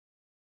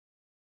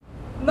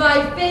my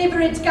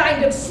favorite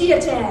kind of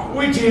theater.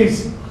 Which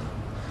is?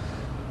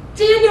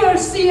 Dinner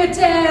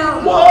theater.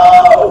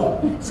 Whoa!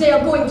 They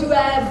are going to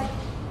have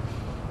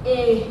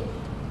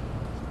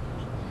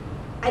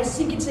I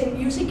think it's a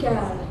musical,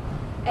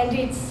 and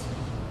it's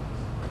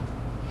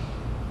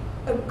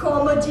a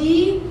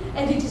comedy,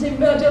 and it is a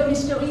murder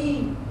mystery.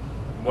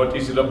 What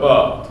is it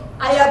about?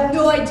 I have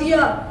no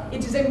idea.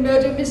 It is a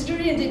murder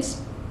mystery, and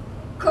it's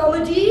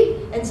comedy,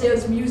 and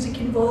there's music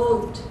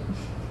involved.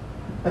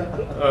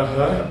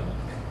 Uh-huh.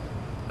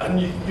 And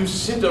you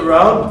sit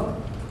around?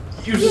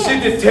 You Yes.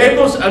 sit at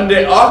tables and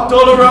they act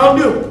all around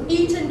you?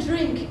 Eat and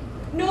drink.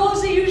 No,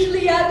 they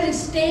usually have a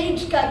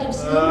stage kind of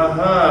thing.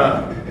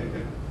 Uh-huh.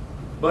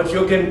 But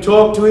you can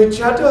talk to each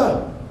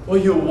other, or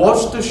you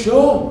watch the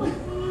show.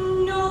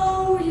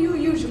 No, you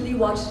usually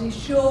watch the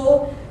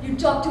show. You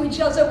talk to each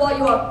other while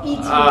you are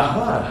eating.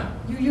 Uh-huh.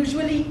 You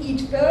usually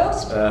eat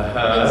first, Uh-huh.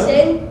 and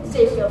then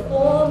they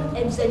perform,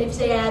 and then if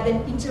they have an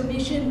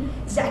intermission,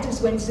 that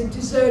is when the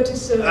dessert is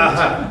served.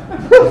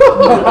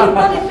 Uh-huh.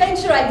 On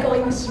adventure, I'm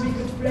going with 3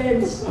 good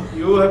friends.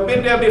 You have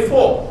been there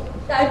before.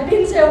 I've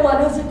been there one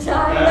other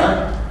time.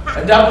 Uh-huh.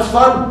 And that was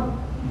fun.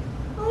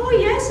 Oh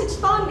yes, it's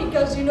fun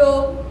because, you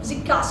know, the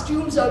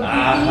costumes are goofy,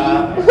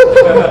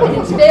 Uh-huh. and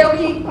it's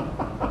very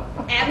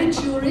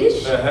amateurish.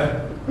 Uh-huh.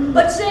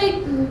 But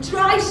they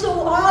try so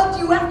hard,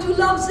 you have to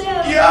love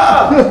them.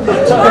 Yeah!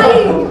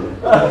 Trying.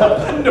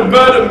 And the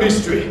murder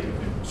mystery.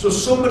 So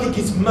somebody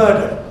gets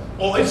murdered,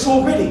 or it's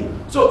already.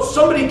 So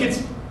somebody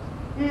gets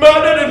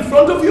murdered in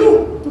front of you?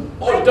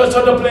 Or does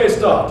the play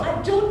start?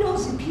 I don't know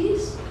the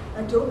piece.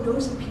 I don't know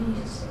the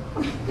piece.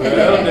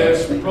 Well,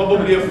 there's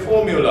probably a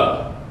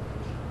formula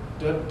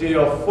that they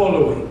are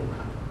following.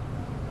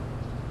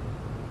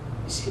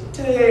 Is it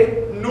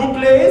a new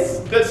place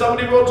that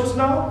somebody wrote just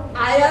now?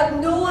 I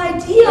have no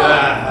idea.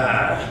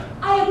 Uh-huh.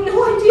 I have no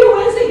idea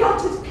where they got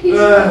this piece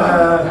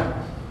Uh-huh.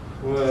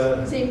 Well,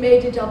 from. They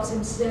made it up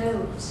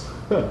themselves.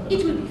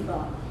 It will be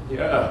fun.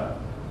 yeah.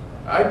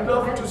 I'd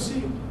love to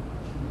see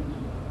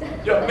it.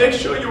 Yeah, make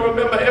sure you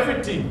remember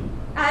everything.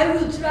 I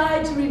will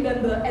try to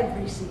remember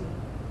everything.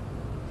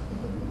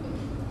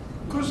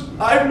 Because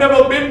I've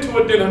never been to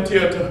a dinner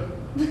theater.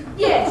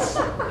 Yes.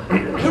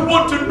 I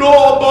want to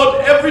know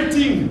about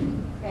everything.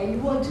 And you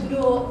want to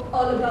know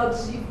all about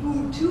the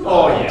food too?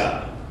 Oh,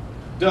 yeah.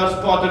 That's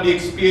part of the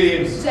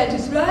experience. That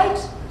is right.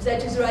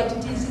 That is right.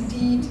 It is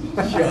indeed.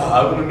 Yeah,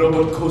 I want to know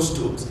about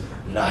costumes,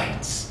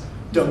 lights,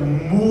 the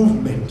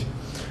movement,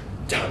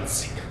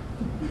 dancing,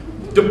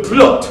 the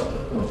plot,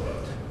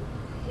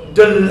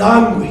 the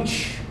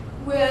language.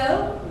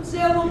 Well,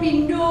 there will be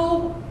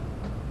no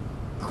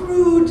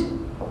crude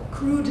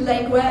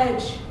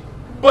language.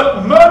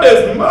 But murder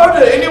is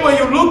murder. Any way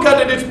you look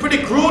at it, it's pretty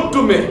crude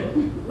to me.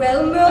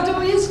 Well,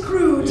 murder is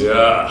crude.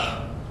 Yeah.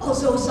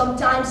 Also,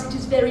 sometimes it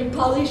is very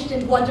polished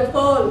and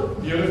wonderful.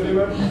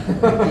 Beautiful.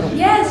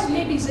 Yes,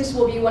 maybe this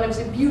will be one of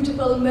the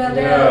beautiful murders.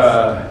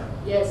 Yeah.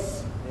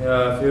 Yes.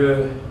 Yeah,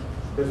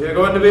 if you're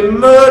going to be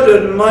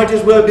murdered, might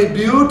as well be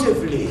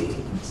beautifully.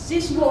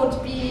 This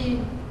won't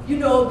be, you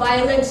know,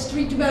 violent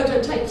street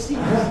murder type thing.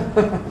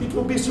 It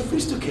will be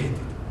sophisticated.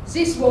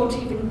 This won't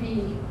even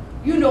be,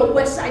 you know,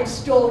 West Side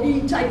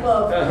Story type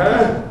of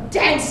Uh-huh.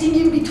 dancing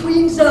in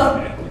between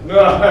the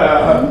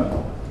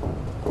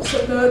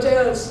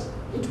murders.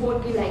 It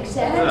won't be like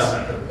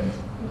that.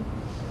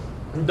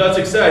 That's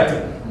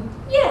exciting.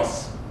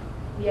 Yes.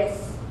 Yes.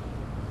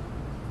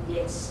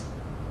 Yes.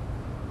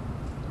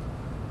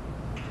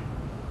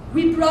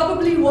 We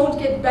probably won't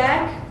get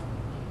back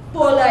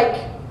for like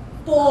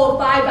 4 or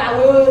 5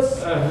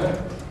 hours. Uh-huh.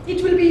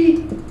 It will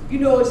be, you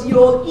know, the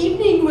whole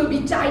evening will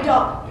be tied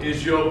up.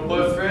 Is your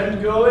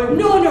boyfriend going?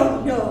 No,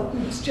 no, no.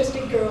 It's just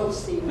a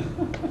girl's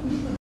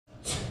thing.